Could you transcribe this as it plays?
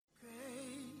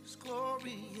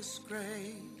Glorious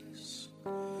grace,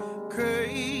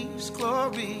 grace,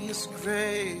 glorious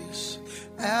grace.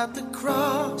 At the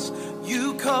cross,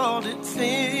 you called it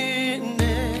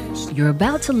finished. You're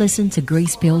about to listen to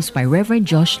Grace Pills by Reverend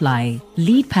Josh Lai,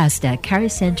 lead pastor at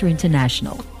Charis Center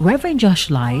International. Reverend Josh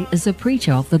Lai is a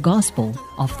preacher of the gospel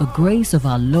of the grace of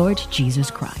our Lord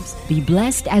Jesus Christ. Be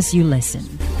blessed as you listen.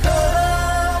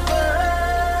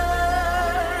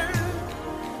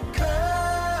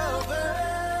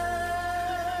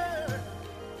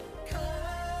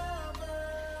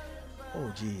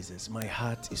 Jesus, my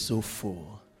heart is so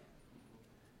full.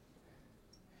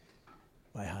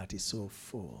 My heart is so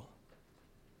full.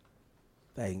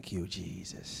 Thank you,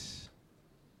 Jesus.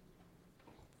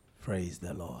 Praise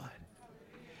the Lord.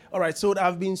 All right, so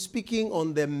I've been speaking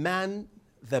on the man,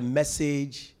 the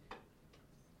message,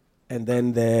 and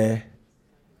then the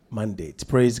mandate.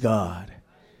 Praise God.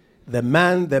 The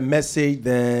man, the message,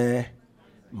 the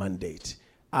mandate.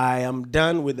 I am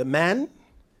done with the man.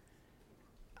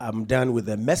 I'm done with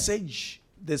the message.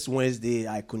 This Wednesday,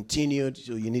 I continued,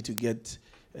 so you need to get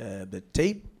the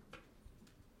tape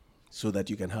so that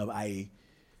you can have.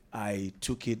 I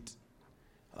took it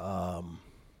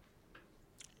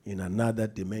in another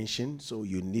dimension, so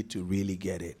you need to really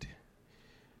get it.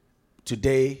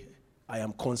 Today, I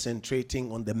am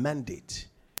concentrating on the mandate.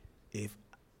 If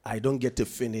I don't get to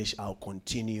finish, I'll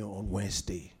continue on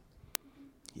Wednesday.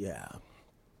 Yeah.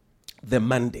 The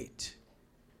mandate.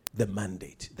 The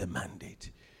mandate, the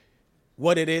mandate.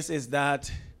 What it is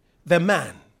that the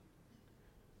man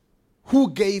who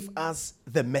gave us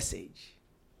the message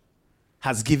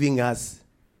has given us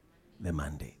the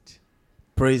mandate.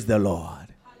 Praise the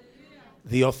Lord. Hallelujah.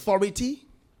 The authority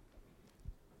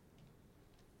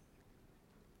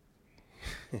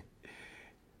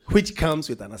which comes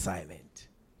with an assignment.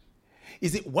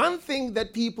 Is it one thing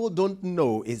that people don't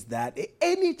know is that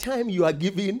anytime you are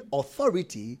given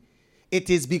authority, it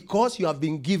is because you have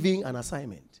been given an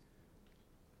assignment.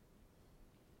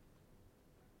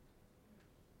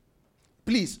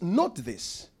 Please note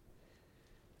this.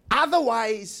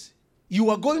 Otherwise, you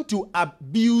are going to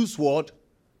abuse what?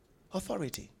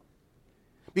 Authority.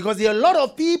 Because there are a lot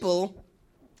of people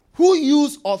who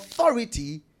use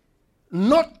authority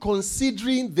not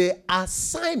considering the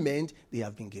assignment they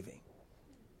have been given.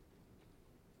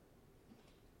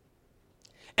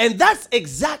 And that's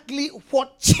exactly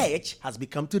what church has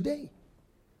become today.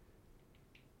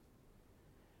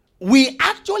 We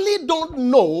actually don't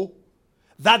know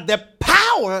that the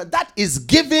power that is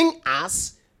giving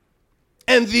us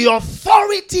and the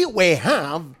authority we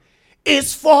have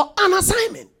is for an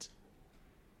assignment.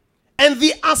 And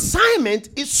the assignment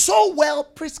is so well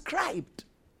prescribed,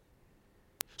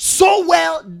 so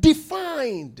well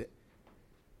defined.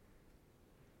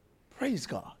 Praise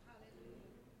God.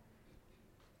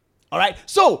 All right.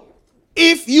 So,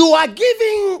 if you are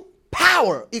giving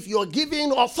power, if you are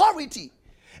giving authority,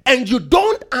 and you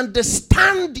don't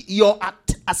understand your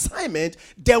assignment,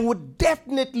 there would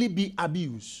definitely be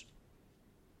abuse.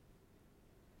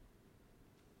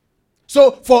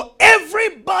 So, for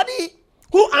everybody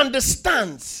who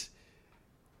understands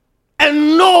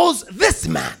and knows this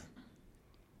man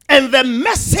and the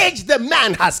message the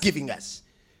man has given us,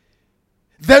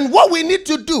 then what we need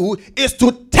to do is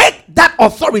to take that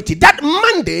authority, that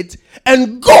mandate,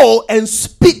 and go and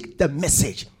speak the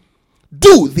message.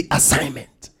 Do the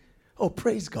assignment. Oh,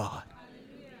 praise God.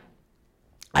 Hallelujah.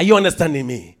 Are you understanding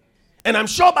me? And I'm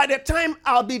sure by the time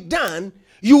I'll be done,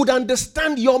 you would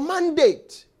understand your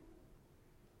mandate.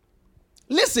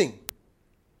 Listen,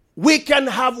 we can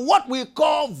have what we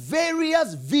call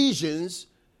various visions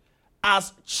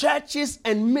as churches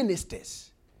and ministers.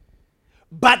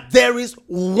 But there is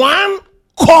one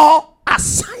core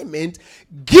assignment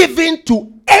given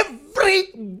to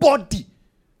everybody,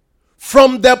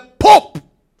 from the Pope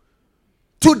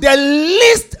to the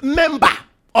least member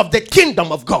of the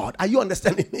kingdom of God. Are you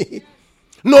understanding me?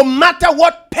 No matter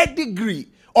what pedigree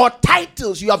or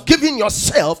titles you have given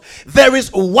yourself, there is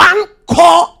one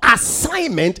core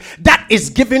assignment that is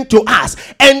given to us.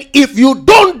 And if you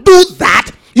don't do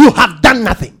that, you have done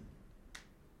nothing.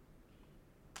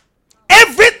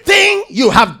 Everything you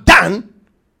have done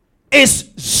is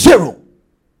zero.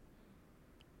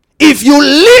 If you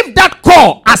leave that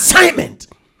core assignment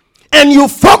and you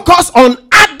focus on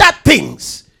other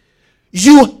things,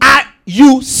 you are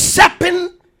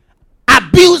usurping,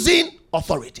 abusing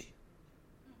authority.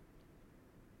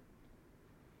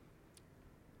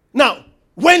 Now,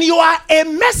 when you are a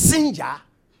messenger,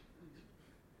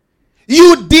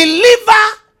 you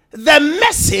deliver the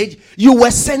message you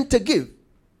were sent to give.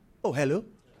 Oh, hello.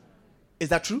 Is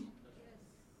that true?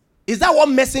 Is that what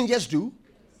messengers do?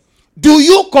 Do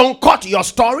you concoct your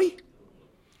story?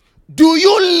 Do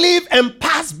you live and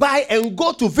pass by and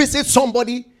go to visit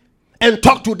somebody and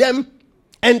talk to them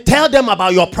and tell them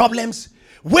about your problems?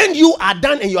 When you are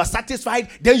done and you are satisfied,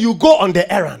 then you go on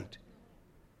the errand.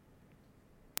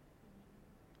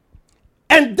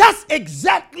 And that's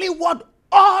exactly what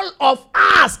all of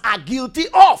us are guilty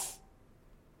of.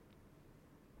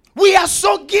 We are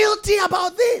so guilty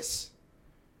about this.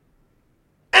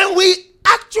 And we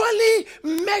actually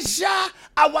measure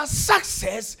our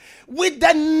success with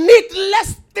the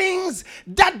needless things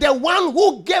that the one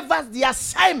who gave us the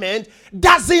assignment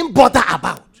doesn't bother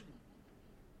about.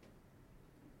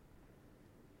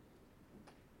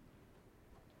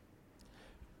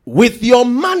 With your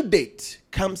mandate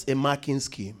comes a marking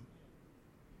scheme.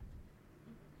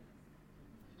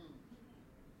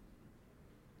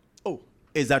 Oh,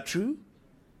 is that true?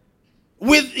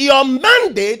 With your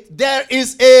mandate, there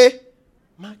is a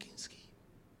marking scheme.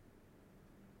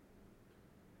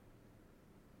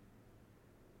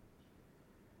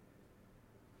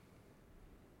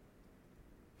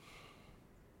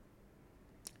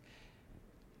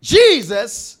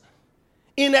 Jesus,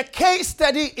 in a case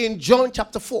study in John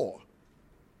chapter 4,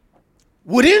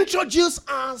 would introduce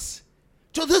us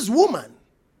to this woman.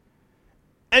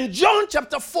 And John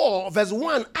chapter 4, verse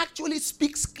 1 actually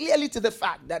speaks clearly to the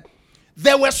fact that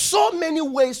there were so many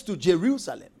ways to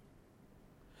Jerusalem.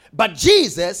 But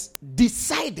Jesus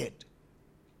decided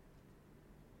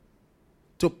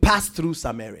to pass through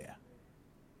Samaria.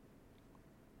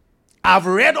 I've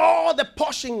read all the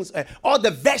portions, all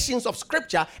the versions of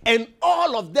scripture, and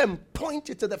all of them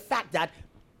pointed to the fact that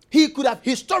he could have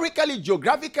historically,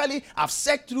 geographically, have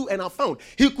searched through and have found.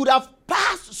 He could have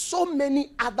passed so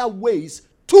many other ways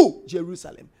to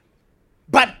Jerusalem.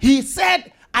 But he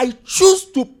said, I choose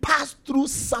to pass through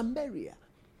Samaria.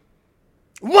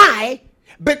 Why?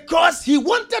 Because he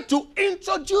wanted to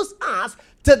introduce us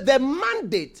to the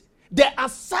mandate, the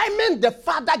assignment the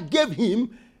Father gave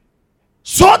him,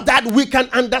 so that we can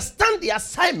understand the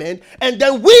assignment, and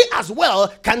then we as well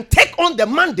can take on the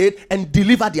mandate and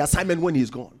deliver the assignment when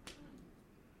he's gone.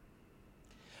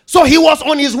 So he was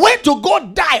on his way to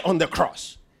go die on the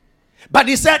cross. But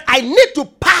he said, I need to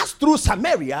pass through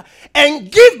Samaria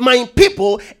and give my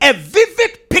people a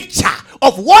vivid picture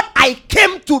of what I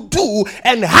came to do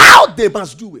and how they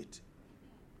must do it.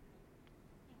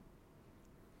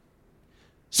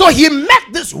 So he met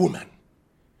this woman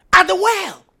at the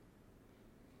well.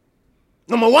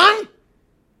 Number one,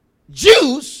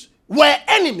 Jews were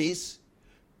enemies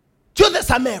to the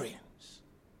Samaritans.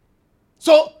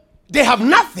 So they have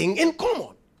nothing in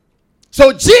common.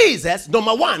 So Jesus,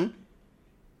 number one,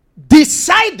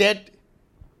 decided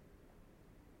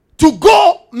to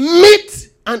go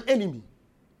meet an enemy.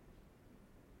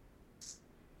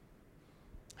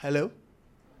 Hello?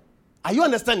 Are you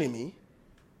understanding me?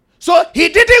 So he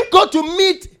didn't go to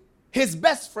meet his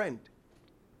best friend.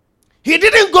 He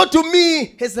didn't go to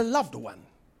meet his loved one.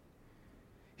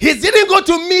 He didn't go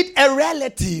to meet a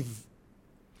relative.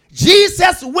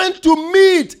 Jesus went to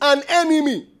meet an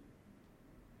enemy.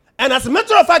 And as a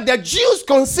matter of fact, the Jews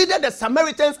considered the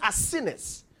Samaritans as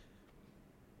sinners.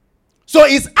 So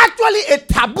it's actually a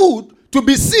taboo to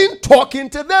be seen talking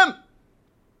to them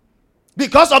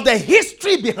because of the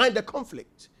history behind the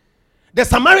conflict. The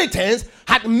Samaritans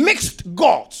had mixed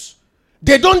gods.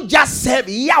 They don't just serve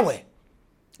Yahweh.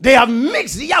 They have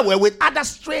mixed Yahweh with other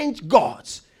strange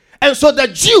gods. And so the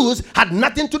Jews had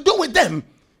nothing to do with them.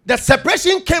 The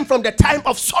separation came from the time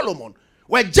of Solomon,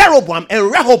 where Jeroboam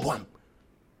and Rehoboam,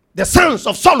 the sons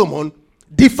of Solomon,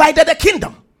 divided the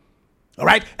kingdom. All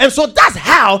right? And so that's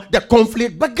how the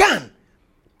conflict began.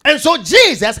 And so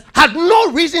Jesus had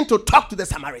no reason to talk to the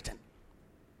Samaritan.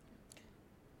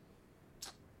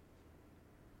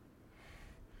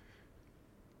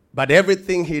 But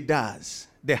everything he does,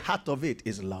 the heart of it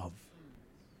is love.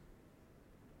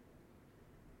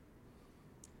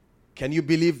 Can you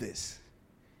believe this?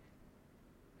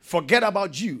 Forget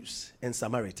about Jews and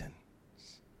Samaritans.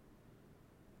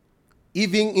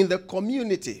 Even in the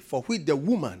community for which the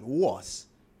woman was,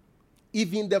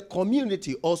 even the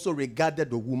community also regarded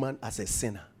the woman as a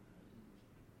sinner.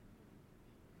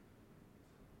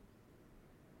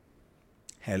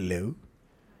 Hello?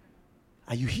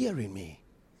 Are you hearing me?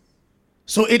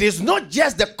 So it is not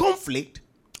just the conflict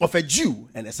of a Jew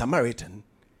and a Samaritan.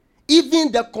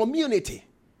 Even the community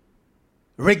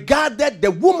regarded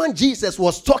the woman Jesus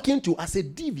was talking to as a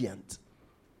deviant.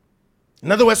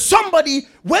 In other words, somebody,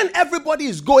 when everybody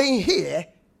is going here,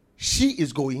 she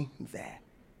is going there.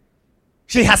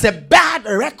 She has a bad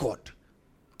record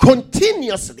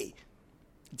continuously.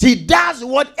 She does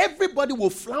what everybody will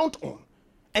flaunt on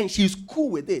And she's cool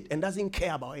with it and doesn't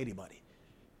care about anybody.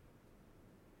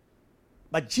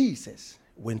 But Jesus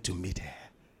went to meet her.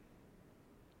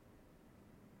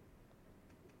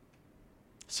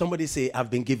 Somebody say, I've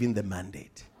been given the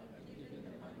mandate.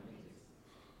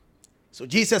 So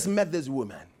Jesus met this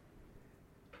woman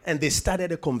and they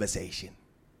started a conversation.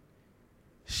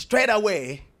 Straight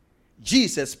away,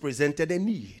 Jesus presented a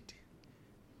need.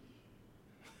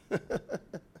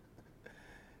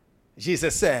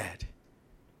 Jesus said,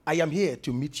 I am here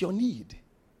to meet your need.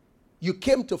 You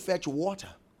came to fetch water,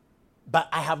 but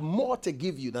I have more to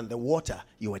give you than the water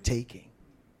you are taking.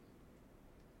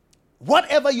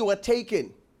 Whatever you are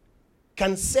taking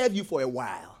can serve you for a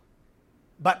while,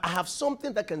 but I have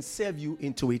something that can serve you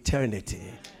into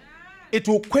eternity. It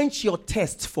will quench your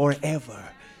thirst forever,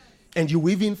 and you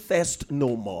will even thirst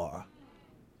no more.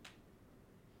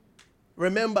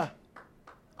 Remember,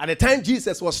 at the time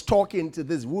Jesus was talking to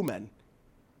this woman,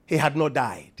 he had not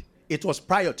died. It was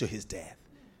prior to his death.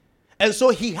 And so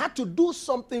he had to do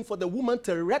something for the woman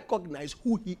to recognize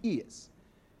who he is,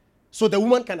 so the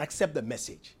woman can accept the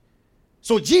message.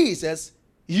 So Jesus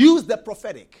used the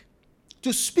prophetic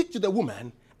to speak to the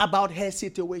woman about her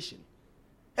situation.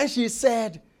 And she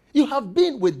said, you have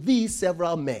been with these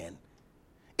several men.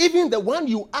 Even the one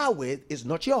you are with is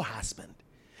not your husband.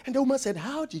 And the woman said,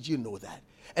 how did you know that?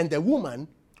 And the woman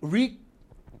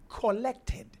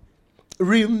recollected,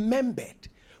 remembered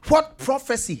what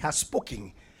prophecy has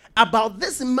spoken about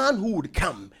this man who would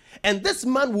come. And this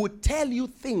man would tell you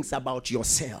things about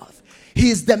yourself. He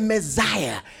is the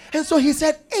Messiah. And so he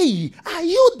said, hey, are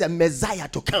you the Messiah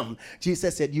to come?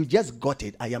 Jesus said, you just got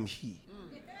it. I am he.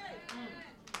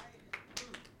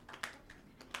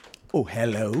 Oh,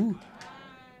 hello.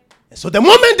 So the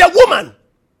moment the woman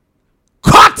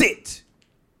caught it,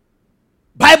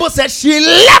 Bible says she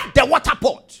left the water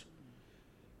pot.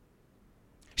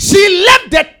 She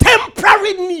left the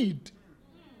temporary need.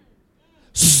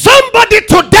 Somebody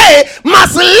today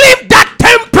must leave that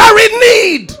temporary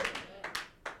need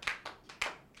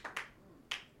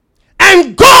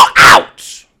and go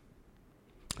out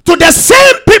to the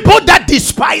same people that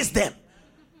despise them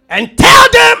and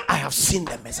tell them, I have seen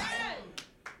the Messiah.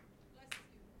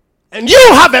 And you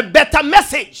have a better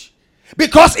message,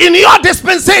 because in your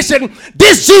dispensation,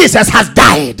 this Jesus has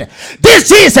died. This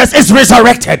Jesus is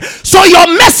resurrected. So your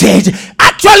message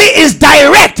actually is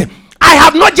direct. I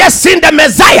have not just seen the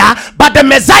Messiah, but the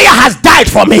Messiah has died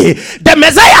for me. The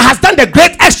Messiah has done the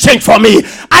great exchange for me.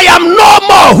 I am no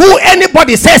more who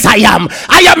anybody says I am.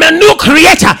 I am a new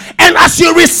creator. And as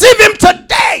you receive him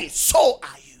today, so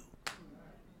are you.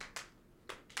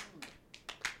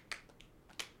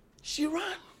 She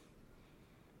ran.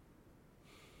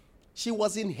 She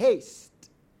was in haste.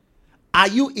 Are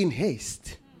you in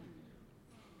haste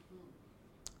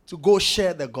to go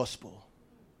share the gospel?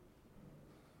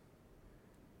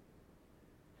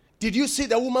 Did you see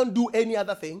the woman do any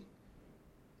other thing?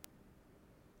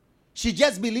 She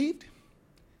just believed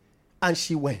and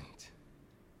she went.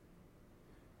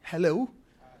 Hello?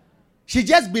 She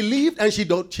just believed and she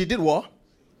did what?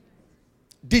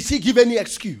 Did she give any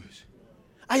excuse?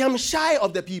 I am shy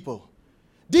of the people.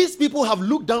 These people have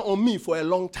looked down on me for a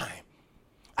long time.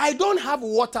 I don't have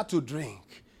water to drink.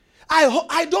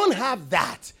 I don't have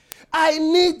that. I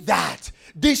need that.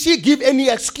 Did she give any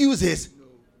excuses? No.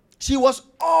 She was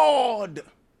awed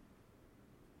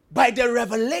by the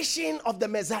revelation of the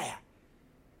Messiah,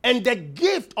 and the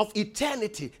gift of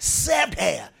eternity served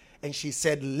her. And she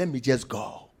said, let me just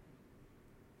go.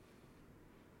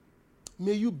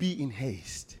 May you be in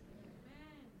haste.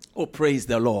 Oh, praise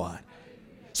the Lord.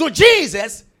 So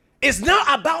Jesus is now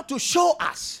about to show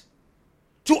us,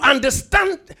 to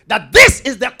understand that this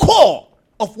is the core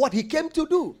of what he came to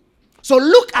do. So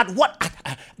look at what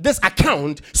this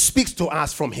account speaks to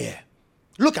us from here.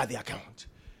 Look at the account.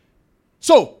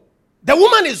 So the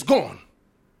woman is gone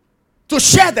to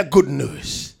share the good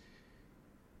news.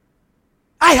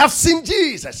 I have seen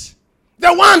Jesus,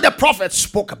 the one the prophet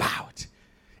spoke about.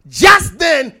 Just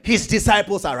then his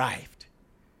disciples arrived.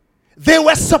 They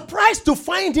were surprised to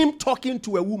find him talking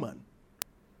to a woman.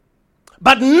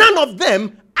 But none of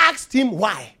them asked him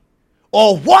why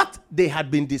or what they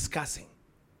had been discussing.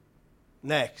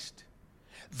 Next.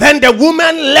 Then the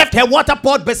woman left her water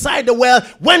pot beside the well,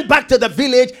 went back to the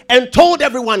village, and told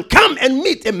everyone, come and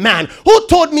meet a man who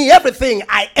told me everything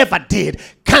I ever did.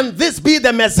 Can this be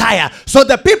the Messiah? So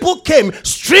the people came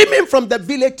streaming from the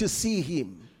village to see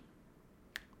him.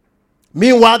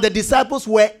 Meanwhile, the disciples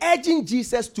were urging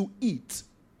Jesus to eat.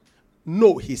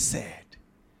 No, he said,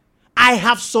 I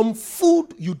have some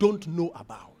food you don't know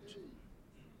about.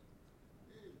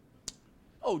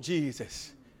 Oh,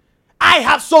 Jesus. I I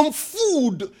have some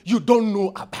food you don't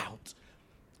know about.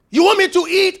 You want me to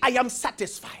eat? I am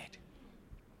satisfied.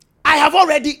 I have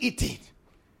already eaten.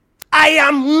 I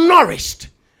am nourished.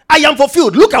 I am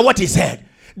fulfilled. Look at what he said.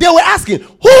 They were asking,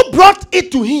 who brought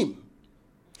it to him?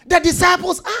 The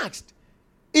disciples asked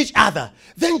each other.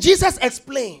 Then Jesus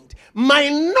explained, my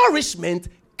nourishment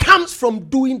comes from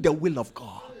doing the will of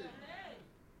God.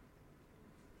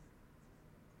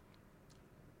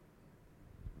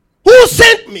 Who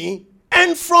sent me?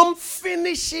 And from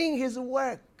finishing his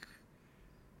work.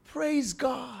 Praise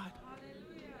God.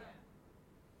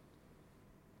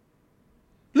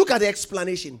 Look at the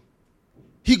explanation.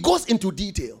 He goes into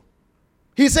detail.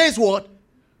 He says what?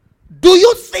 Do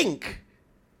you think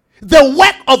the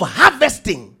work of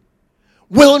harvesting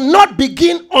will not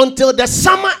begin until the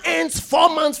summer ends 4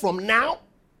 months from now?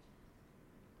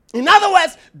 In other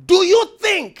words, do you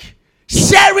think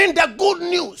sharing the good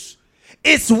news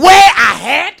is way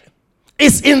ahead?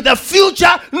 Is in the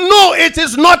future? No, it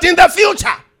is not in the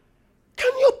future.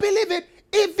 Can you believe it?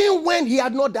 Even when he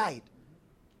had not died.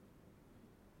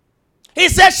 He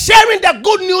says sharing the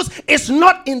good news is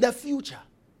not in the future.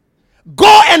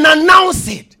 Go and announce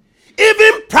it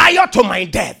even prior to my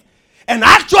death. And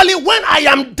actually when I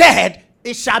am dead,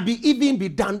 it shall be even be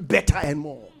done better and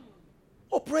more.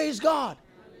 Oh, praise God.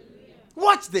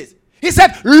 Watch this. He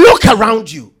said, look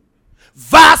around you.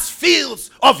 Vast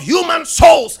fields of human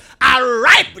souls are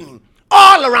ripening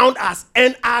all around us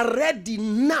and are ready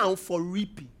now for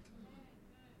reaping.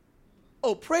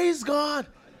 Oh, praise God.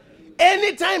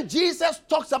 Anytime Jesus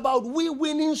talks about we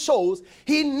winning souls,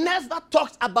 he never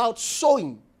talks about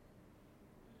sowing.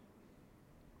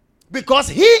 Because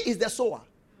he is the sower.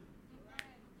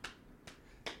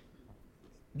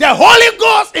 The Holy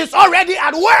Ghost is already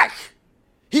at work.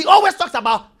 He always talks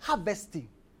about harvesting.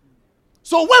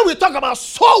 So when we talk about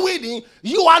soul winning,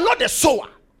 you are not a sower.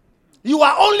 You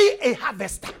are only a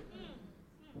harvester.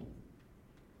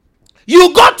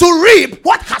 You got to reap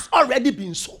what has already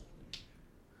been sown.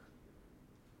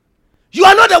 You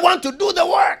are not the one to do the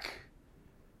work.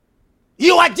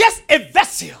 You are just a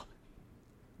vessel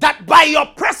that by your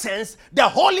presence, the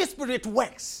Holy Spirit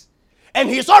works. And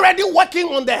he's already working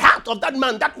on the heart of that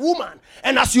man, that woman.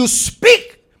 And as you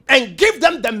speak and give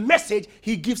them the message,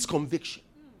 he gives conviction.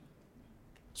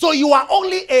 So you are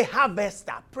only a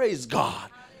harvester. Praise God.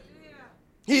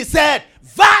 He said,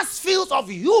 vast fields of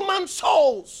human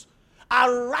souls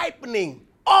are ripening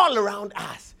all around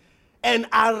us and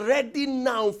are ready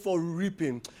now for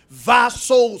reaping. Vast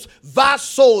souls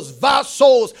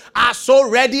are so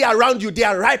ready around you. They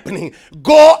are ripening.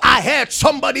 Go ahead,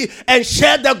 somebody, and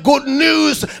share the good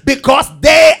news because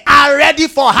they are ready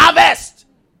for harvest.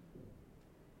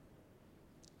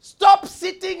 Stop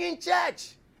sitting in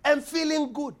church and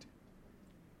feeling good.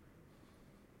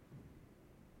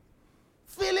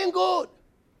 Feeling good.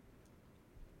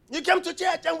 You come to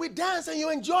church and we dance and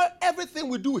you enjoy everything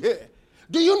we do here.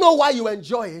 Do you know why you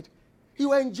enjoy it?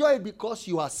 You enjoy it because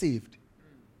you are saved.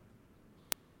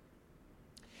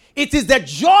 It is the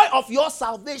joy of your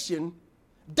salvation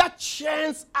that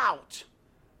churns out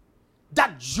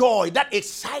that joy, that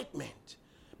excitement,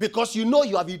 because you know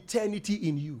you have eternity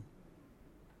in you.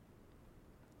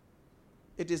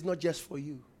 It is not just for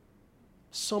you.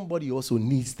 Somebody also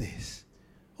needs this.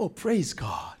 Oh, praise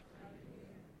God.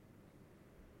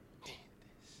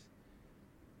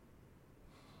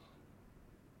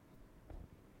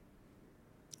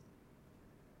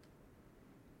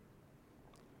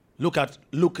 Look at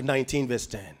Luke 19 verse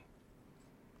 10.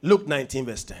 Luke 19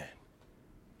 verse 10.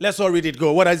 Let's all read it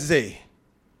go. What does it say?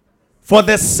 For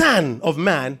the Son of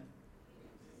Man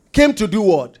came to do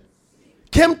what?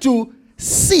 Came to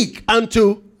seek and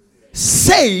to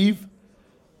save.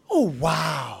 Oh,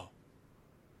 wow.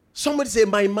 Somebody say,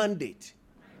 my mandate.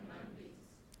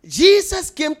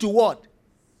 Jesus came to what?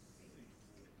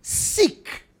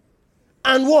 Seek.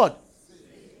 And what?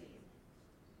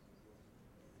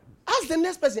 Ask the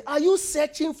next person, are you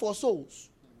searching for souls?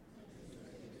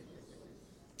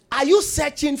 Are you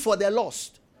searching for the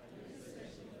lost?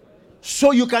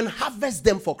 So you can harvest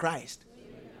them for Christ.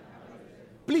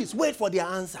 Please wait for their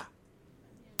answer.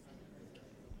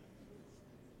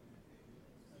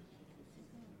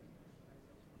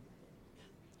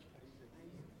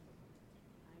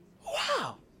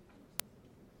 Wow.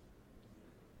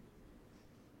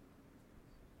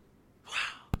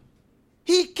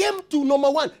 He came to number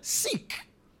one, seek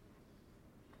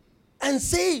and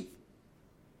save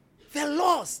the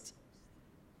lost.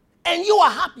 And you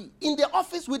are happy in the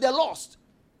office with the lost.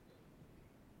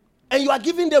 And you are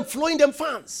giving them, flowing them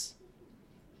funds.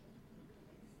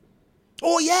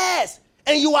 Oh yes.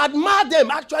 And you admire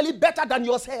them actually better than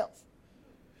yourself.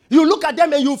 You look at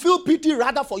them and you feel pity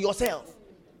rather for yourself.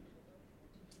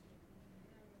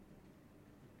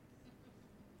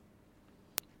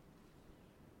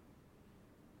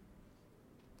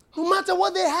 No matter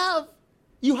what they have,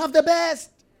 you have the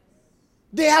best.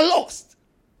 They are lost.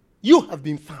 You have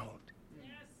been found. Yes.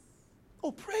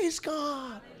 Oh, praise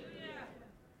God. Hallelujah.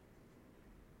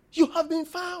 You have been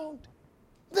found.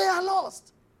 They are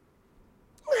lost.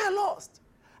 They are lost.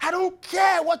 I don't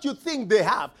care what you think they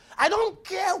have. I don't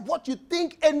care what you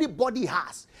think anybody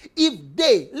has. If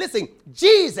they, listen,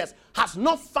 Jesus has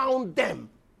not found them,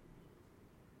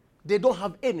 they don't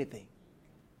have anything.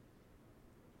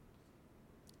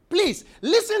 Please,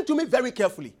 listen to me very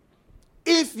carefully.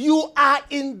 If you are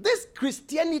in this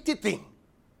Christianity thing,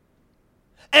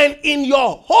 and in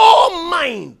your whole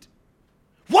mind,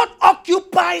 what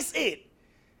occupies it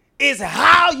is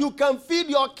how you can feed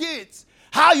your kids,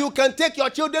 how you can take your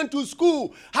children to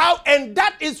school, and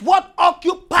that is what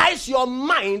occupies your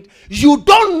mind, you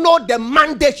don't know the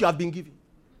mandate you have been given.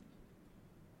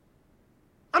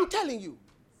 I'm telling you.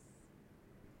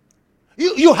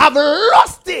 You have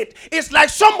lost it. It's like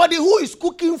somebody who is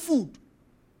cooking food.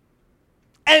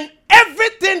 And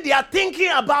everything they are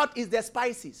thinking about is the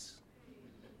spices.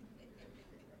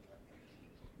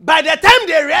 By the time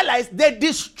they realize, they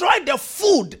destroy the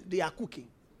food they are cooking.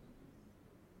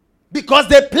 Because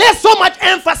they place so much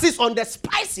emphasis on the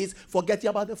spices, forgetting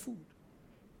about the food.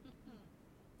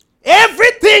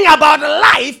 Everything about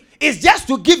life is just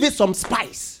to give it some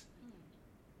spice.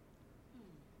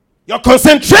 Your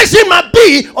concentration must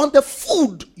be on the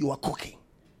food you are cooking.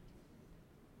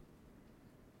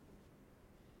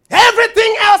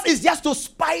 Everything else is just to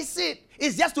spice it.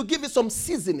 It's just to give it some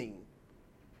seasoning.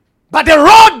 But the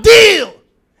raw deal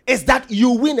is that you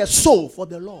win a soul for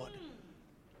the Lord.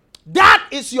 That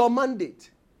is your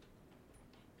mandate.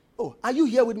 Oh, are you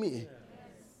here with me? Yes.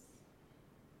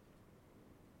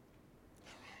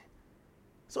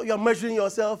 So you're measuring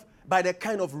yourself by the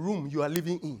kind of room you are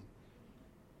living in.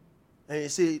 And you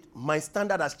say, my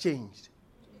standard has changed.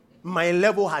 My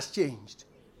level has changed.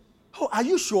 Oh, are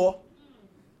you sure?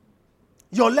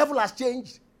 Your level has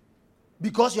changed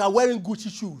because you are wearing Gucci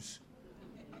shoes.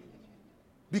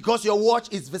 Because your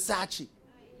watch is Versace.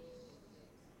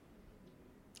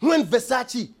 When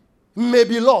Versace may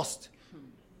be lost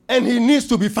and he needs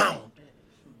to be found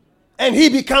and he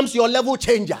becomes your level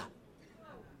changer,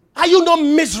 are you not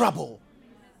miserable?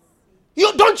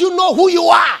 Don't you know who you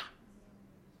are?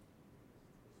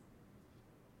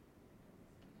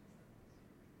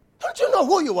 Don't you know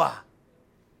who you are?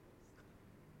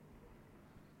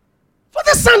 For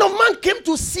the Son of Man came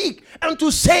to seek and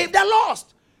to save the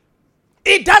lost.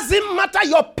 It doesn't matter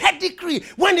your pedigree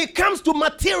when it comes to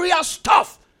material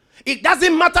stuff. It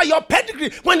doesn't matter your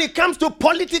pedigree when it comes to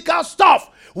political stuff.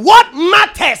 What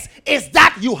matters is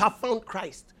that you have found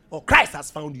Christ, or Christ has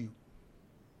found you.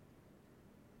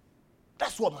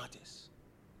 That's what matters.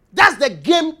 That's the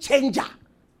game changer.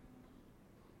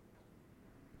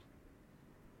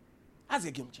 That's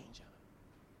a game changer.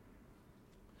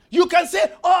 You can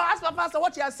say, oh, as for Pastor,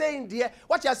 what you are saying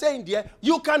there,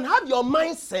 you can have your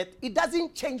mindset. It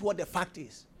doesn't change what the fact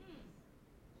is.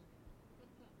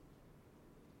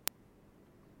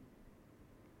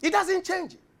 It doesn't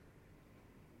change it.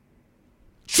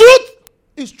 Truth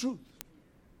is truth.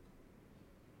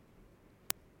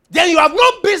 Then you have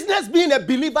no business being a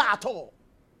believer at all.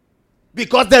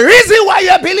 Because the reason why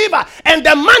you're a believer and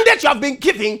the mandate you have been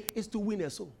given is to win a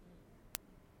soul.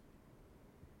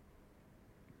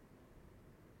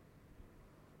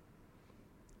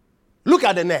 Look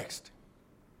at the next.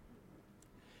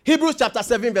 Hebrews chapter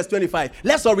 7 verse 25.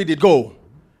 Let's all read it. Go.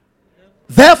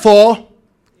 Therefore,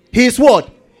 he is what?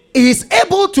 He is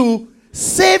able to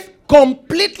save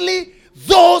completely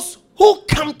those who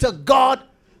come to God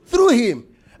through him,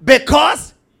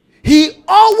 because he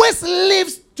always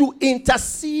lives to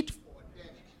intercede for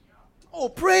them. Oh,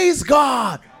 praise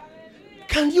God.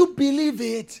 Can you believe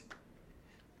it?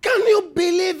 Can you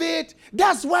believe it?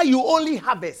 That's why you only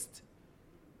harvest.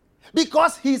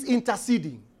 Because he's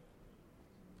interceding.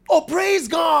 Oh, praise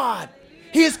God.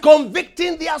 He's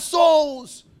convicting their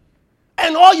souls.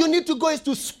 And all you need to go is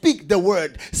to speak the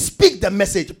word. Speak the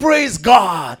message. Praise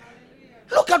God.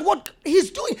 Look at what he's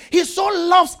doing. He so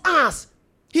loves us.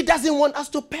 He doesn't want us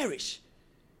to perish.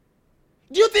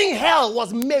 Do you think hell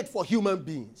was made for human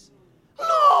beings?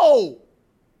 No.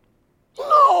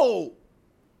 No.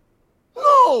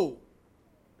 No.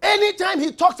 Anytime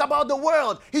he talks about the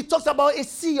world, he talks about a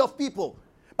sea of people.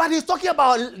 But he's talking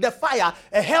about the fire,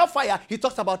 a hellfire, he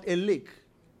talks about a lake.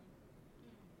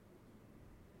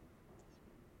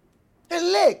 A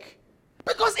lake.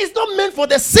 Because it's not meant for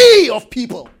the sea of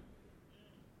people.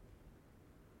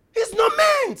 It's not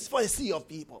meant for a sea of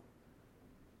people.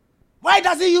 Why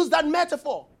does he use that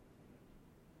metaphor?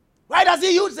 Why does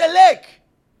he use a lake?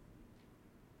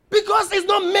 Because it's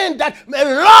not meant that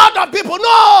a lot of people.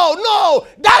 No,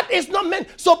 that is not meant.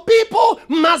 So people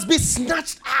must be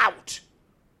snatched out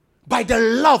by the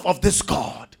love of this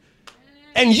God.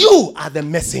 And you are the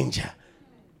messenger.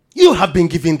 You have been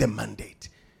given the mandate.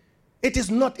 It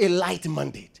is not a light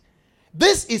mandate.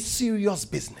 This is serious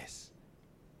business.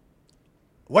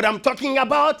 What I'm talking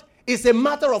about is a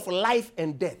matter of life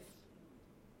and death.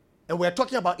 And we're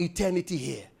talking about eternity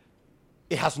here.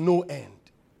 It has no end.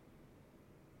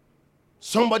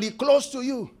 Somebody close to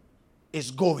you is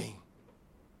going,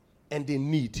 and they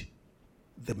need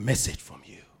the message from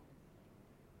you.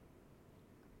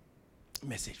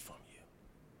 Message from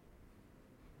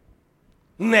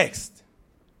you. Next,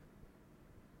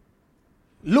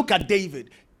 look at David.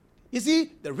 You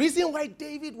see, the reason why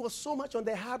David was so much on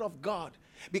the heart of God,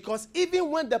 because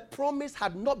even when the promise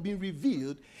had not been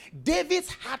revealed, David's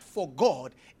heart for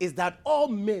God is that all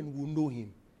men will know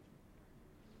him.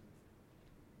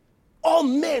 All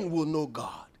men will know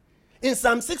God. In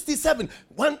Psalm 67,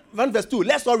 1 verse 2,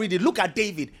 let's all read it. Look at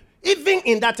David. Even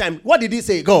in that time, what did he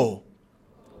say? Go.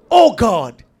 Oh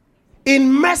God,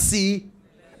 in mercy,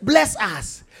 bless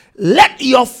us. Let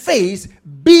your face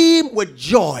beam with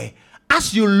joy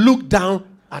as you look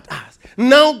down at us.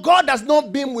 Now, God does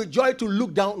not beam with joy to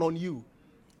look down on you.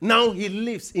 Now he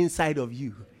lives inside of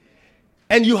you.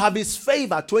 And you have his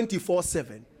favor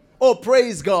 24/7. Oh,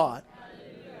 praise God.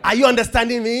 Are you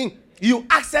understanding me? You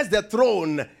access the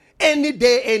throne any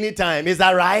day, anytime. Is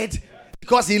that right?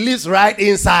 Because he lives right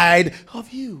inside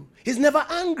of you. He's never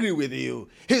angry with you.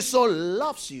 He so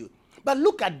loves you. But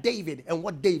look at David and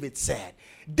what David said.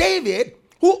 David,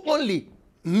 who only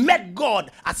met God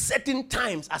at certain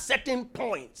times, at certain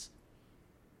points.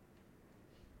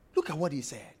 Look at what he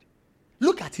said.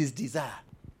 Look at his desire.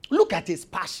 Look at his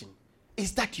passion.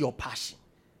 Is that your passion?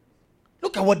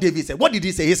 Look at what David said. What did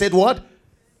he say? He said what?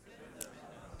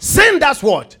 Send us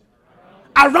what?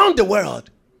 Around the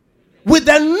world with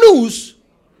the news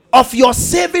of your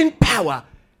saving power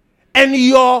and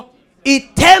your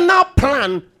eternal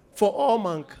plan for all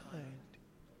mankind.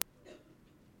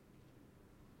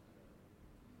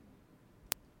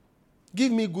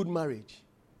 Give me good marriage.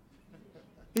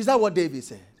 Is that what David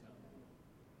said?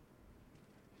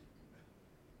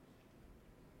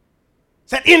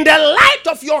 Said, in the light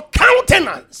of your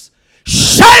countenance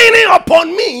shining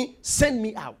upon me, send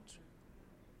me out.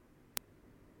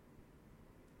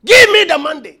 Give me the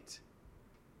mandate.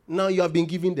 Now you have been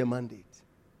given the mandate.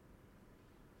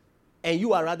 And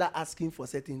you are rather asking for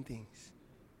certain things.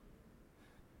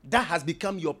 That has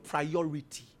become your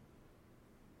priority.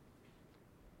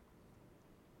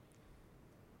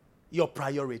 Your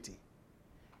priority.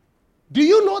 Do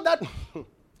you know that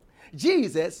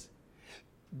Jesus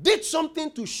did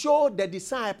something to show the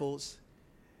disciples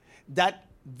that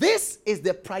this is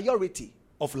the priority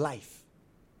of life?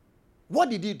 What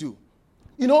did he do?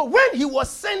 You know, when he was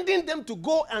sending them to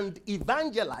go and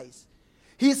evangelize,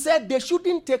 he said they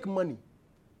shouldn't take money.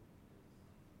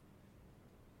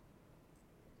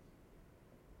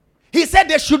 He said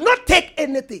they should not take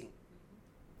anything.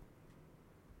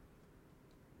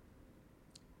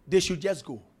 They should just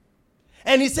go.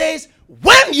 And he says,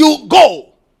 when you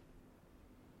go,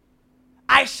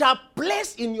 I shall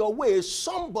place in your way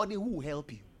somebody who will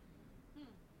help you.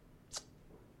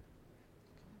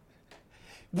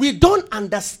 We don't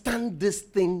understand this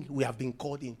thing we have been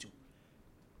called into.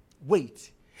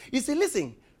 Wait. You see,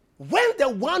 listen, when the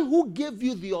one who gave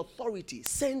you the authority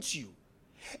sends you,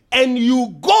 and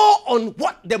you go on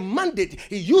what the mandate,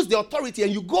 he used the authority,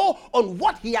 and you go on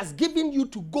what he has given you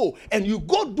to go, and you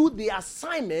go do the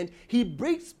assignment, he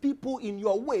brings people in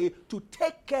your way to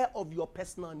take care of your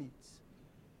personal needs.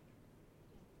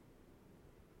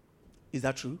 Is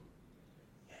that true?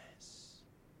 Yes.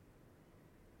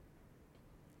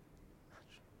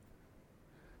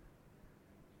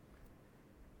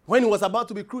 When he was about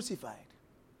to be crucified,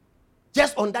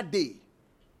 just on that day,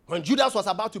 when Judas was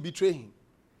about to betray him,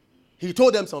 he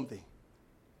told them something.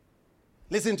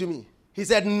 Listen to me. He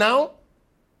said, now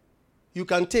you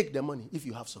can take the money if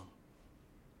you have some.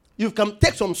 You can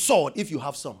take some sword if you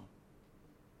have some.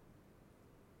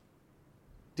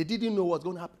 They didn't know what was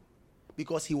going to happen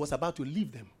because he was about to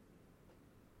leave them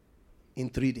in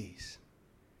 3 days.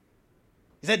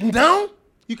 He said, now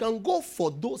you can go for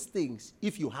those things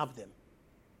if you have them.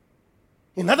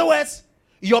 In other words,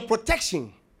 your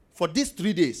protection for these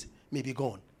 3 days may be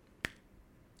gone.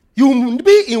 You will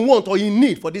be in want or in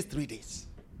need for these 3 days.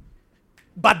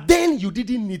 But then you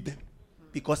didn't need them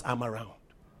because I'm around.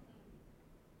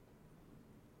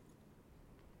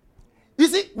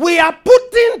 see, we are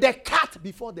putting the cart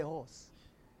before the horse.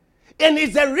 And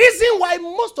it's the reason why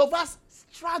most of us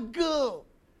struggle.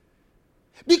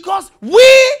 Because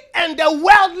we and the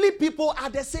worldly people are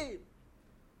the same.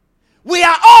 We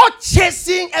are all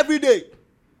chasing every day.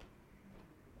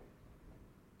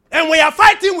 And we are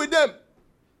fighting with them.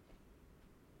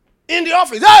 In the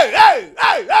office. Hey.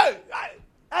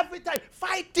 Every time.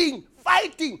 Fighting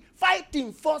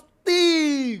for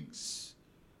things.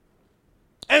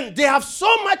 And they have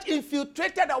so much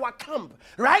infiltrated our camp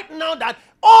right now that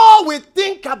all we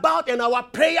think about and our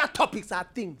prayer topics are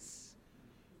things.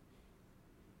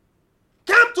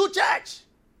 Come to church.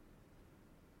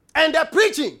 And they're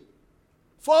preaching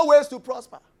 4 ways to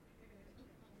prosper.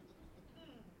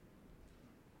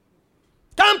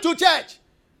 Come to church.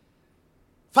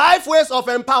 5 ways of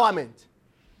empowerment.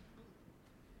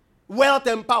 Wealth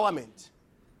empowerment.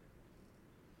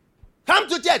 Come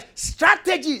to church.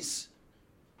 Strategies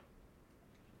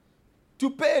to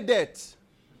pay debt.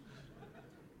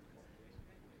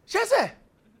 Shese.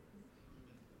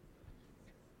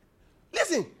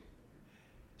 Listen.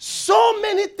 So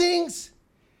many things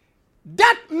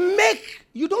that make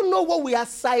you don't know what we are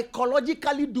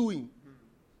psychologically doing.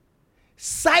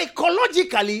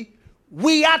 Psychologically,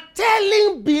 we are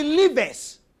telling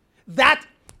believers that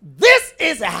this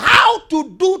is how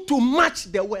to do to match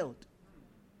the world.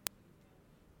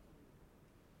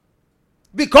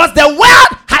 Because the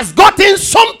world has gotten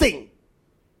something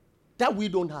that we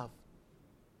don't have.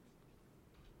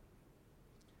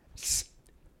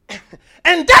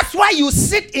 And that's why you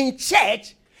sit in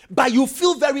church, but you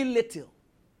feel very little.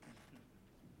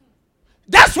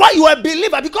 That's why you are a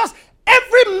believer, because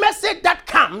every message that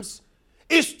comes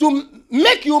is to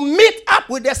make you meet up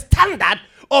with the standard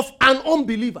of an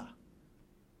unbeliever.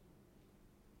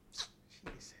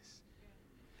 Jesus.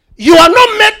 You are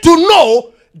not meant to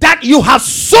know that you have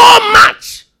so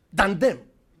much than them.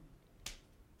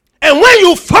 And when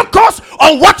you focus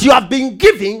on what you have been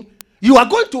given, you are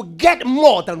going to get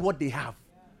more than what they have.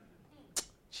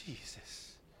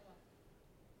 Jesus.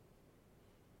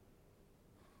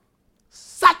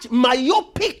 Such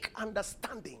myopic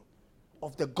understanding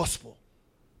of the gospel.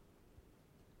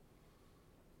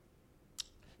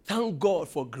 Thank God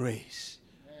for grace.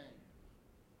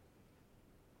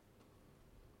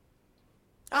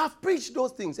 I've preached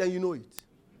those things and you know it.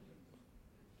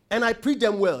 And I preached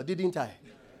them well, didn't I?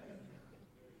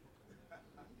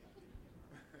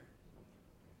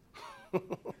 I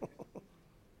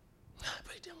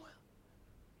preached them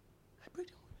well.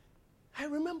 I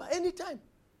remember anytime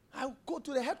I would go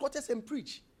to the headquarters and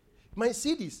preach, my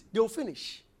CDs, they'll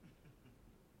finish.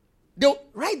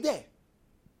 Right there.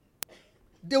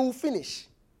 They will finish.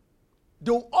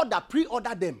 They will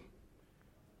pre-order them.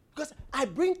 Because I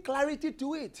bring clarity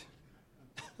to it.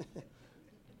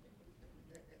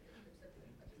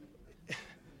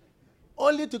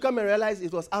 Only to come and realize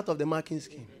it was out of the marking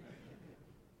scheme.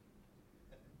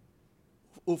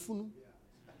 Ofunu.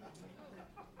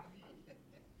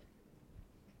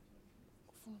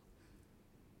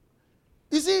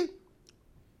 You see,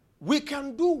 we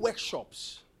can do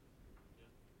workshops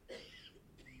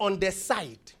on the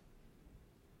side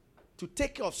to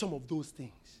take care of some of those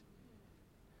things.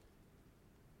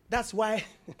 That's why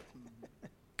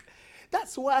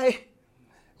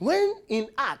when in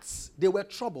Acts they were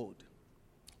troubled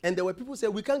and there were people who said,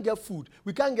 we can't get food,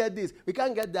 we can't get this, we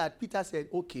can't get that. Peter said,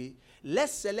 okay,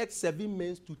 let's select 7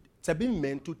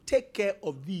 men to take care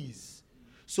of these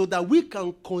so that we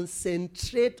can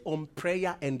concentrate on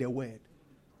prayer and the word.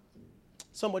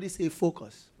 Somebody say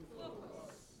focus.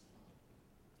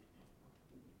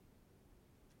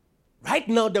 Right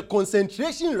now, the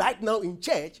concentration right now in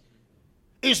church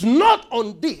is not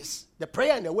on this, the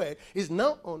prayer and the word, is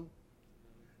now on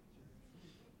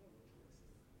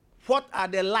what are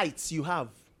the lights you have.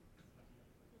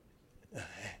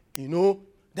 You know,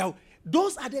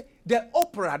 those are the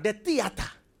opera, the theater.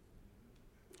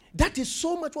 That is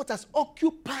so much what has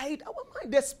occupied our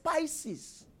mind, the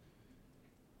spices.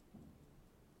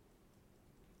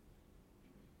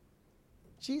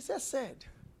 Jesus said,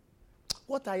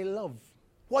 what I love,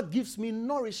 what gives me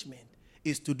nourishment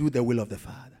is to do the will of the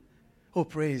Father. Oh,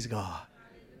 praise God.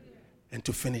 And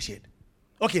to finish it.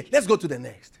 Okay, let's go to the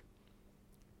next.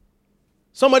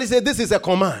 Somebody say, this is a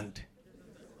command.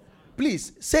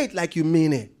 Please, say it like you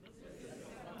mean it.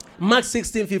 Mark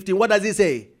 16:15, what does it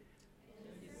say?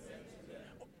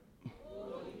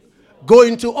 Go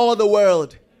into all the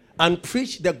world and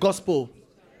preach the gospel.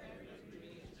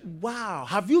 Wow,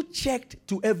 have you checked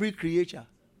to every creature?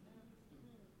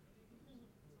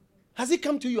 Has it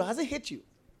come to you? Has it hit you?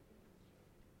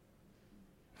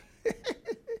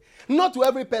 Not to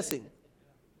every person.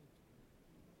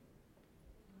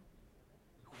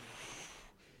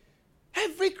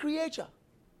 creature.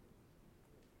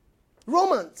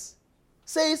 Romans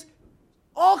says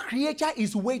all creature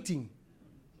is waiting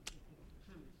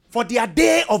for their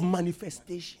day of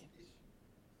manifestation.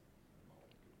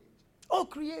 All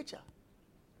creature.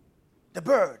 The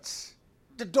birds,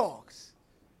 the dogs,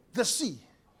 the sea,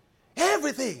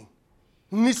 everything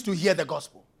needs to hear the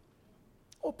gospel.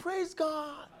 Oh, praise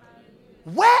God.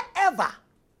 Wherever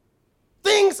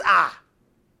things are,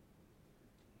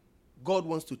 God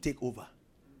wants to take over.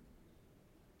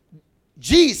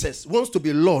 Jesus wants to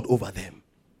be Lord over them.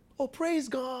 Oh, praise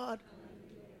God.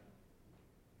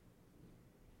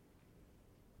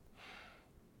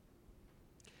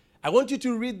 I want you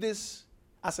to read this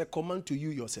as a command to you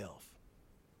yourself.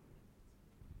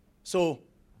 So,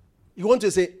 you want to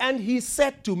say, and he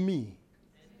said to me,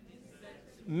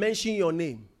 mention your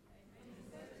name.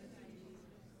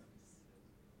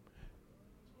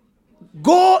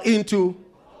 Go into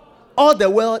all the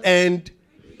world and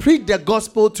preach the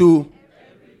gospel to.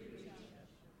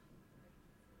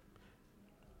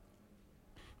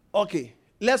 Okay,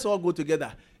 let's all go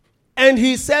together. And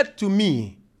he said to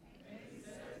me,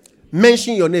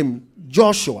 mention your name,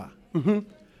 Joshua.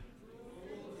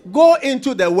 Go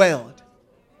into the world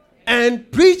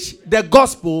and preach the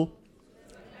gospel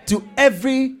to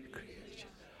every creature.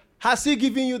 Has he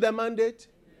given you the mandate?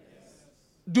 Yes.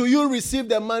 Do you receive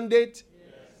the mandate?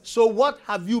 Yes. So what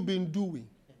have you been doing?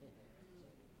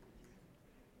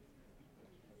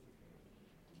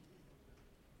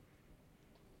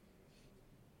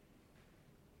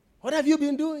 What have you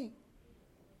been doing?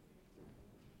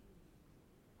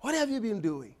 What have you been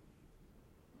doing?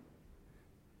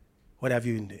 What have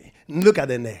you been doing? Look at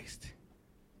the next.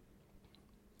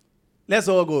 Let's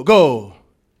all go. Go.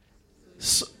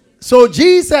 So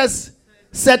Jesus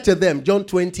said to them, John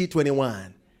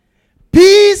 20:21,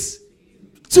 peace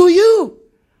to you.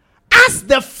 As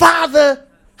the Father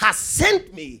has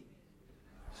sent me,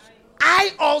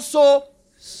 I also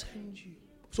send you.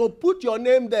 So put your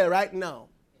name there right now.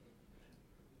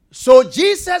 So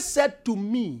Jesus said to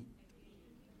me,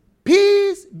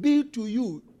 peace be to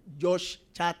you, Josh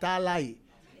Chatalai.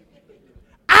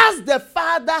 As the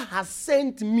Father has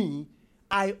sent me,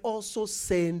 I also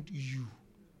send you.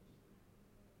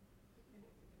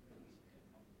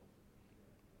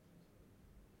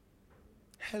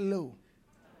 Hello.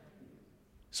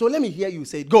 So let me hear you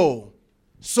say, go.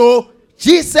 So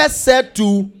Jesus said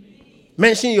to,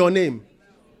 mention your name.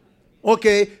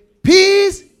 Okay.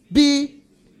 Peace be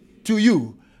to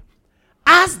you.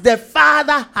 As the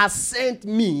Father has sent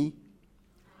me,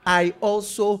 I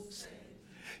also send.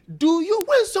 Do you,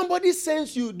 when somebody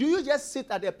sends you, do you just sit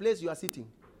at the place you are sitting?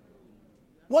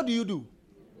 What do you do?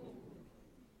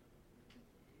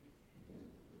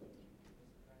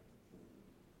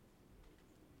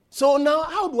 So now,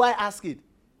 how do I ask it?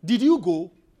 Did you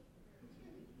go?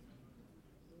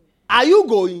 Are you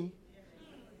going?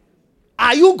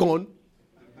 Are you gone?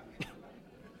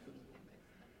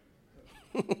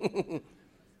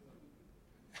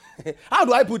 How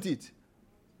do I put it?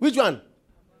 Which one?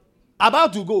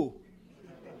 About to go.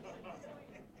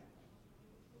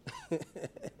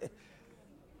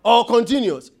 Or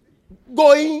continuous?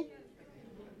 Going.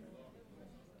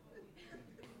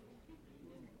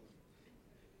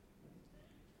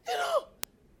 You know.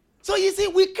 So you see,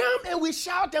 we come and we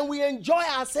shout and we enjoy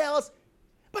ourselves.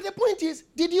 But the point is,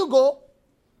 did you go?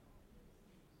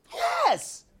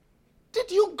 Yes. Did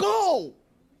you go?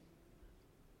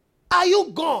 Are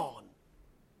you gone?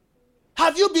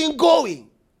 Have you been going?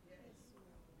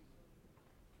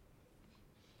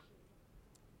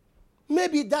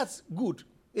 Maybe that's good.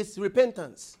 It's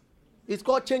repentance. It's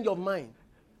called change of mind.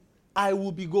 I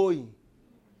will be going.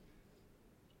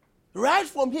 Right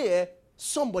from here,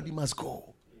 somebody must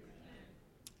go.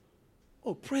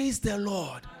 Oh, praise the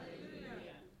Lord.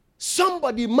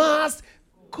 Somebody must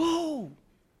go.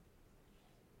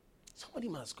 Somebody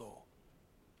must go.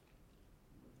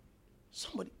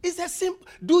 Somebody. Is that simple?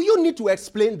 Do you need to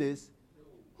explain this?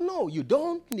 No, you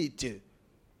don't need to.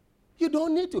 You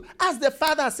don't need to. As the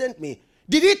Father sent me.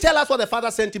 Did he tell us what the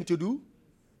Father sent him to do?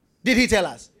 Did he tell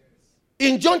us?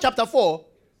 In John chapter 4,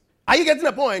 are you getting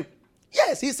the point?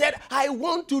 Yes, he said, I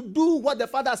want to do what the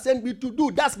Father sent me to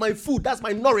do. That's my food. That's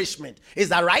my nourishment. Is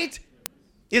that right?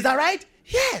 Is that right?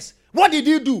 Yes. What did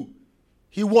he do?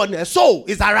 He won a soul.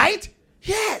 Is that right?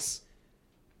 Yes.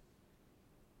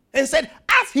 And said,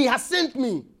 as he has sent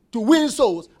me to win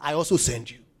souls, I also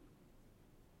send you.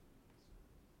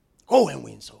 Go and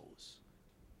win souls.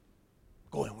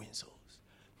 Go and win souls.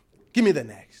 Give me the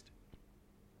next.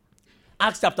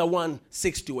 Acts chapter 1,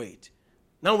 6-8.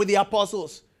 Now with the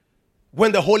apostles,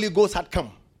 when the Holy Ghost had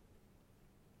come,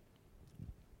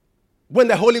 when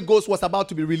the Holy Ghost was about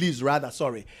to be released,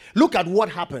 look at what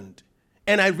happened.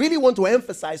 And I really want to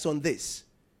emphasize on this,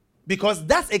 because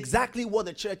that's exactly what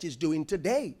the church is doing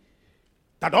today.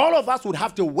 That all of us would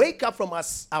have to wake up from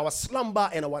our slumber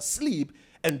and our sleep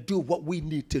and do what we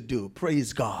need to do.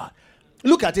 Praise God.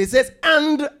 Look at it. It says,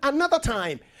 and another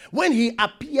time, when he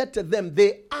appeared to them,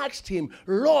 they asked him,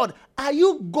 Lord, are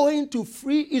you going to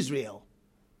free Israel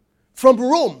from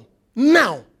Rome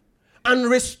now and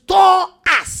restore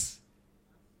us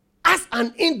as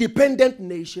an independent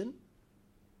nation?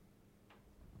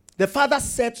 The Father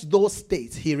sets those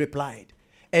states, he replied,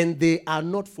 and they are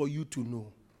not for you to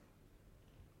know.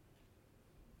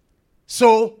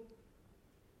 So,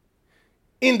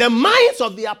 in the minds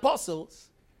of the apostles,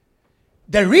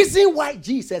 the reason why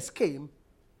Jesus came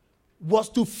was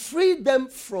to free them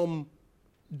from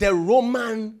the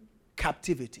Roman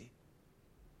captivity.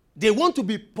 They want to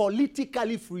be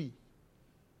politically free.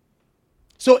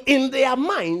 So in their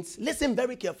minds, listen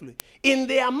very carefully, in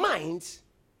their minds,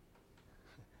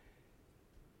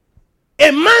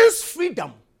 a man's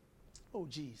freedom, oh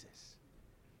Jesus,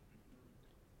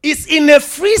 is in a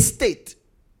free state.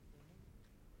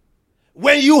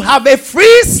 When you have a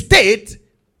free state,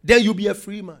 then you'll be a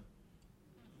free man.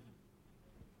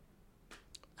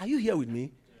 Are you here with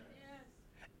me?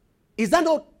 Yes. Is that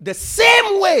not the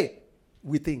same way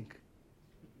we think?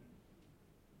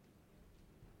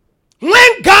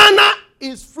 When Ghana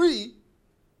is free,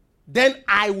 then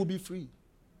I will be free.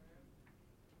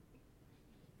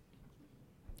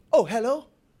 Oh, hello?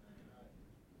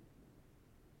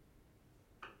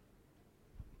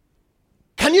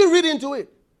 Can you read into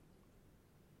it?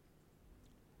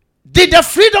 Did the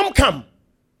freedom come?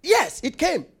 Yes, it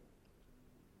came.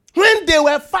 When they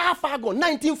were far, far gone,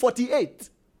 1948.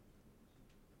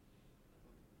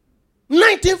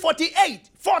 1948,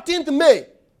 14th May,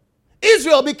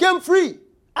 Israel became free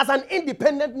as an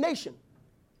independent nation.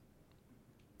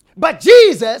 But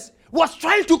Jesus was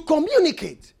trying to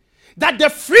communicate that the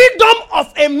freedom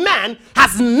of a man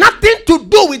has nothing to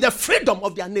do with the freedom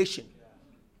of their nation.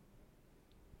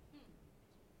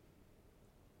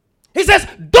 He says,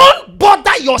 don't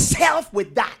bother yourself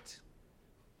with that.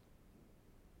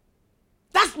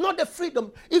 That's not the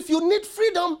freedom. If you need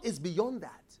freedom, it's beyond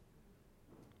that.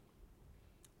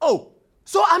 Oh,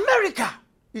 so America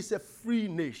is a free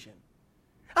nation.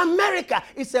 America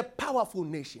is a powerful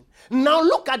nation. Now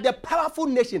look at the powerful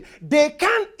nation. They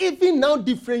can't even now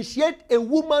differentiate a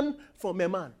woman from a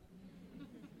man.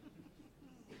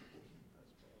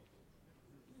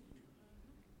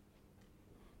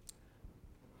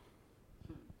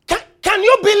 Can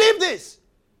you believe this?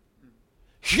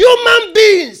 Human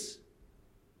beings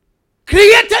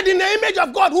created in the image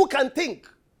of God who can think.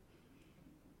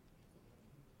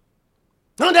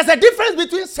 Now there's a difference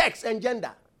between sex and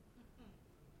gender.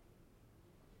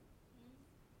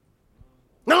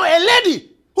 Now a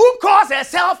lady who calls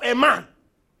herself a man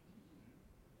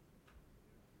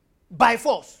by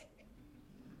force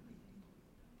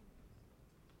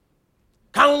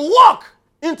can walk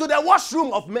into the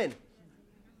washroom of men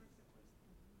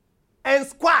and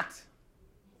squat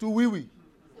to wee-wee.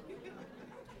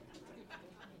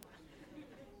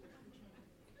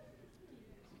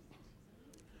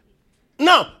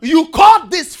 Now, you call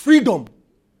this freedom.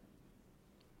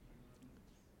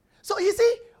 So you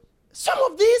see, some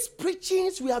of these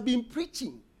preachings we have been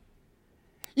preaching,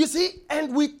 you see,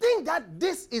 and we think that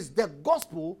this is the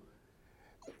gospel.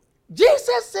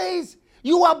 Jesus says,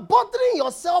 you are bothering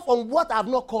yourself on what I have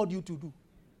not called you to do.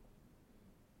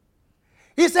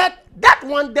 He said, that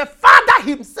one, the Father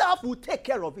himself will take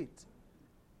care of it.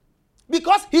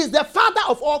 Because he's the Father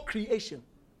of all creation.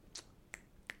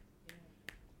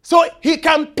 So he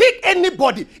can pick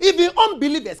anybody. Even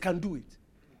unbelievers can do it.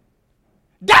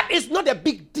 That is not a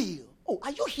big deal. Oh,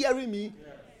 are you hearing me?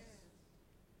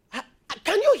 Yes.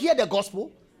 Can you hear the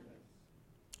gospel?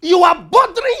 You are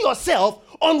bothering yourself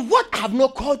on what I have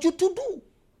not called you to do.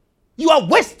 You are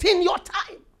wasting your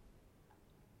time.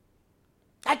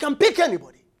 I can pick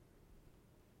anybody.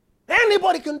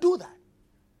 Anybody can do that.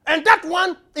 And that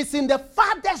one is in the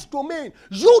Father's domain.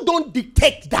 You don't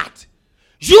dictate that.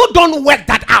 You don't work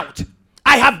that out.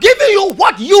 I have given you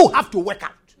what you have to work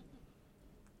out.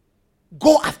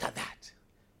 Go after that.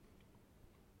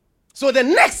 So the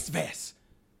next verse,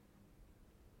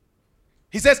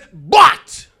 he says,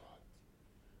 but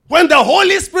when the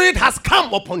Holy Spirit has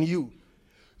come upon you,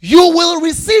 you will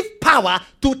receive power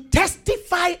to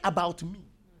testify about me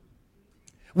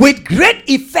with great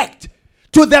effect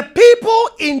to the people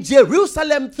in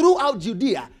Jerusalem, throughout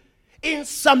Judea, in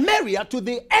Samaria, to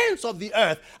the ends of the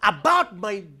earth, about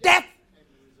my death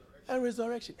and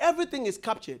resurrection. Everything is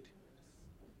captured.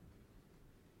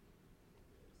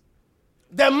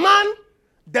 the man,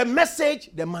 the message,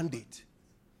 the mandate.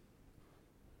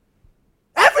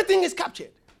 Everything is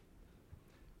captured.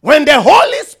 When the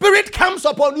Holy Spirit comes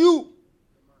upon you,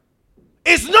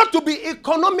 it's not to be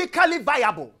economically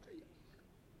viable.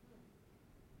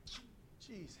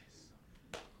 Jesus.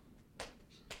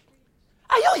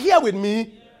 Are you here with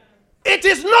me? It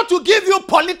is not to give you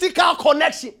political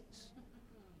connections.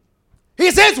 He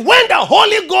says when the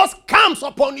Holy Ghost comes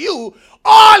upon you,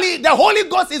 the Holy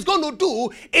Ghost is going to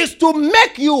do is to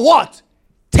make you what?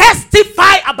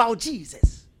 Testify about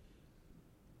Jesus.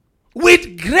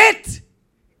 With great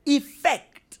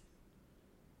effect.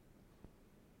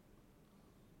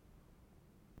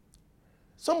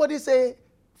 Somebody say,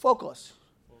 focus.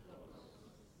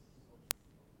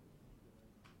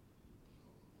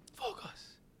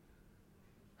 Focus.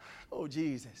 Oh,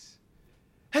 Jesus.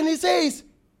 And he says,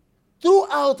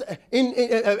 throughout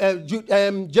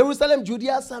in Jerusalem,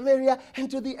 Judea, Samaria, and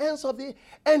to the ends of the...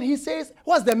 And he says,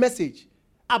 what's the message?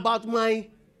 About my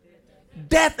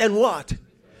death and what?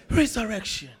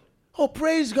 Resurrection. Oh,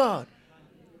 praise God.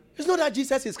 It's not that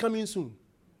Jesus is coming soon.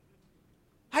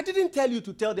 I didn't tell you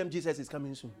to tell them Jesus is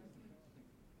coming soon.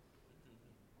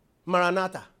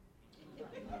 Maranatha.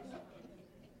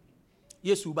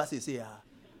 Yes, say,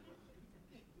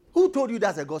 who told you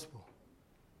that's a gospel?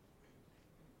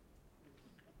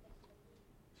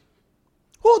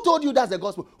 Who told you that's the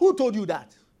gospel? Who told you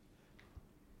that?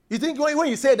 You think when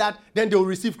you say that, then they will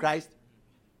receive Christ?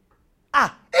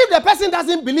 If the person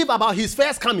doesn't believe about his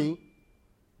first coming,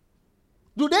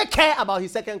 do they care about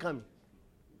his second coming?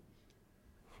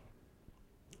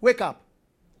 Wake up.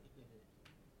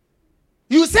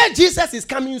 You said Jesus is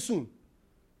coming soon.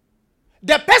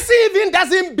 The person even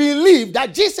doesn't believe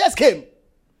that Jesus came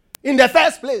in the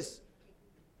first place.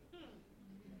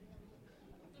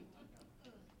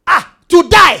 To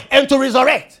die and to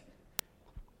resurrect.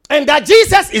 And that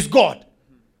Jesus is God.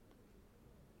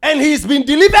 And he's been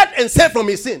delivered and saved from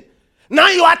his sin. Now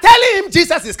you are telling him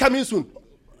Jesus is coming soon.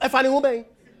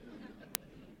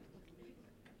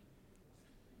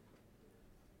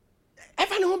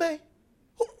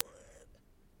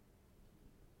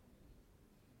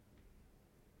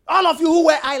 All of you who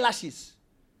wear eyelashes,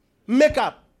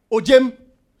 makeup, ojem,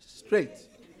 straight.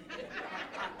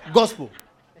 Gospel.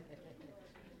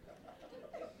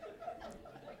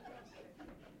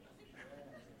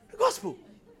 Gospel.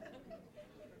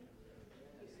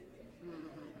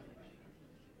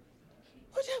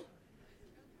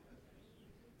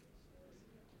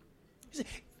 See,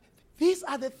 these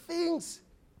are the things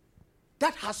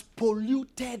that has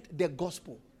polluted the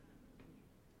gospel.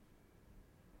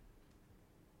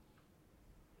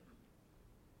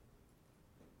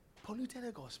 Polluted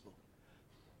the gospel.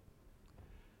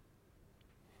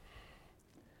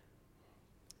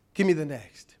 Give me the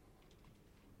next.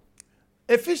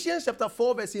 Ephesians chapter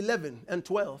 4 verse 11 and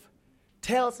 12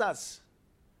 tells us,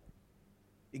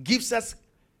 it gives us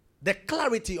the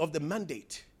clarity of the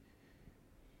mandate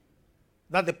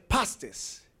that the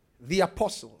pastors, the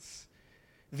apostles,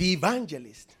 the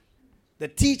evangelists, the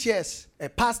teachers,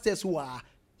 pastors who are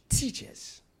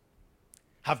teachers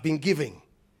have been giving.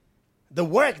 The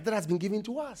work that has been given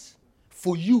to us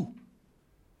for you,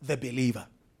 the believer.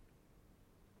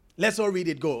 Let's all read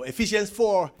it. Go. Ephesians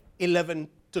 4, 11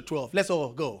 to 12. Let's all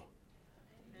go.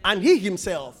 And he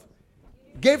himself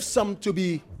gave some to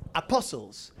be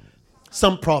apostles,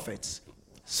 some prophets,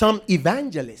 some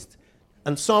evangelists,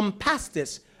 and some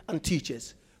pastors and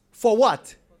teachers. For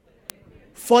what?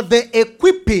 For the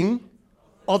equipping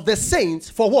of the saints.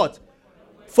 For what?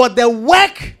 For the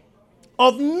work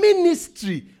of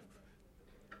ministry.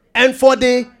 And for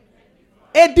the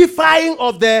edifying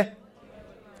of the...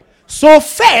 So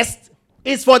first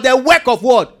is for the work of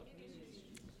what?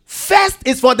 First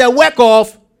is for the work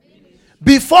of...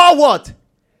 Before what?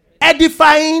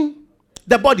 Edifying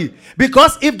the body.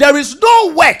 Because if there is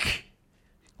no work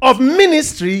of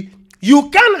ministry, you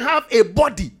can't have a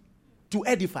body to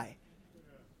edify.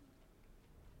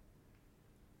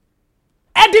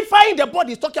 Edifying the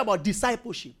body is talking about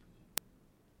discipleship.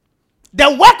 The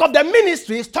work of the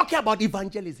ministry is talking about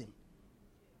evangelism.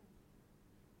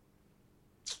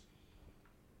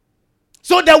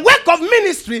 So the work of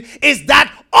ministry is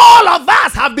that all of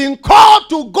us have been called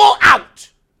to go out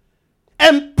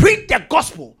and preach the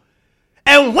gospel.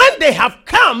 And when they have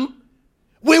come,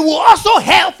 we will also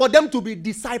help for them to be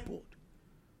discipled,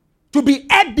 to be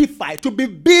edified, to be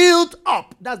built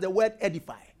up. That's the word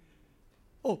edify.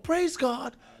 Oh, praise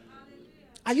God.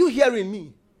 Are you hearing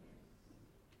me?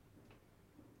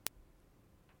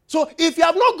 So if you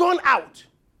have not gone out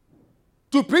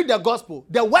to preach the gospel,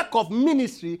 the work of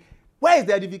ministry, where is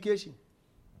the edification?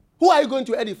 Who are you going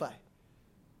to edify?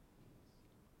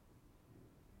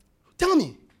 Tell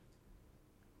me.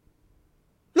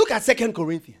 Look at 2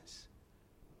 Corinthians.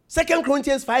 2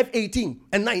 Corinthians 5:18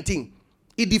 and 19.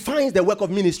 It defines the work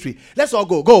of ministry. Let's all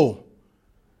go. Go.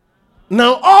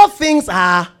 Now all things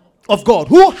are of God,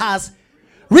 who has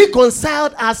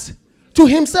reconciled us to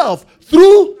himself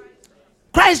through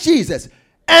Christ Jesus,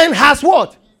 and has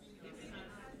what?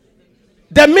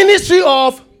 The ministry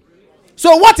of.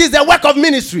 So what is the work of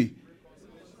ministry?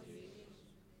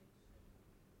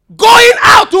 Going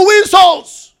out to win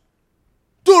souls,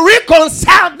 to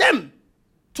reconcile them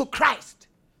to Christ.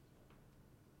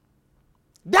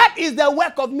 That is the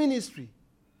work of ministry.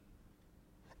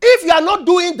 If you are not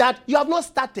doing that, you have not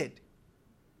started.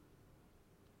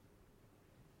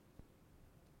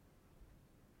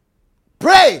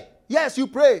 Pray. Yes, you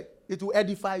pray. It will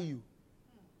edify you.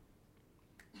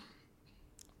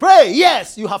 Pray.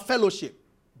 Yes, you have fellowship.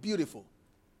 Beautiful.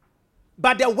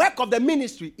 But the work of the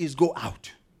ministry is go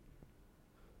out.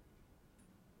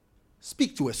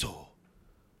 Speak to a soul.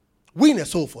 Win a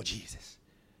soul for Jesus.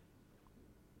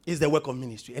 It's the work of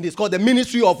ministry. And it's called the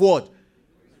ministry of what?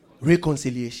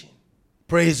 Reconciliation.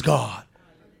 Praise God.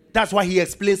 That's why he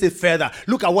explains it further.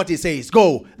 Look at what he says.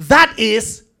 Go. That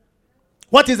is,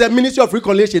 what is the ministry of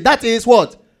reconciliation? That is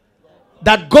what?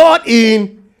 That God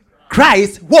in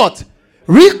Christ, what?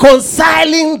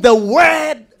 Reconciling the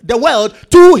world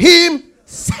to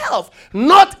himself,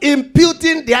 not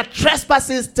imputing their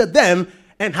trespasses to them,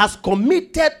 and has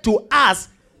committed to us.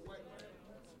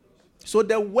 So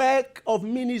the work of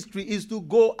ministry is to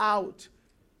go out.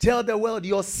 Tell the world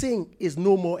your sin is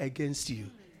no more against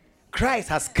you. Christ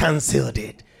has cancelled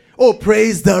it. Oh,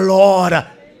 praise the Lord.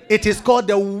 It is called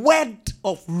the word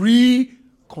of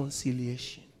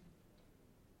reconciliation.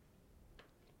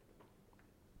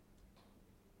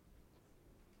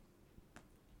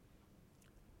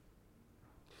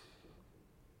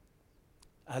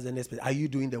 As an expert, are you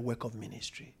doing the work of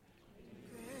ministry?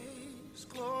 Grace,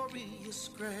 glorious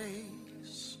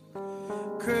grace.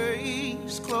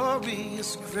 Grace,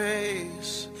 glorious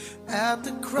grace. At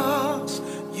the cross,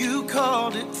 you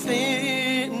called it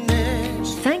finished.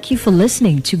 Thank you for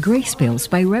listening to Grace Bills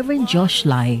by Reverend Josh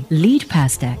Lai, lead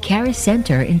pastor, Charis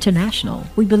Center International.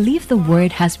 We believe the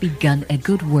word has begun a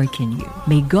good work in you.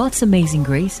 May God's amazing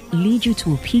grace lead you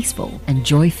to a peaceful and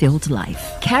joy-filled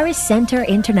life. Charis Center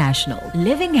International,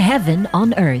 living heaven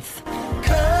on earth.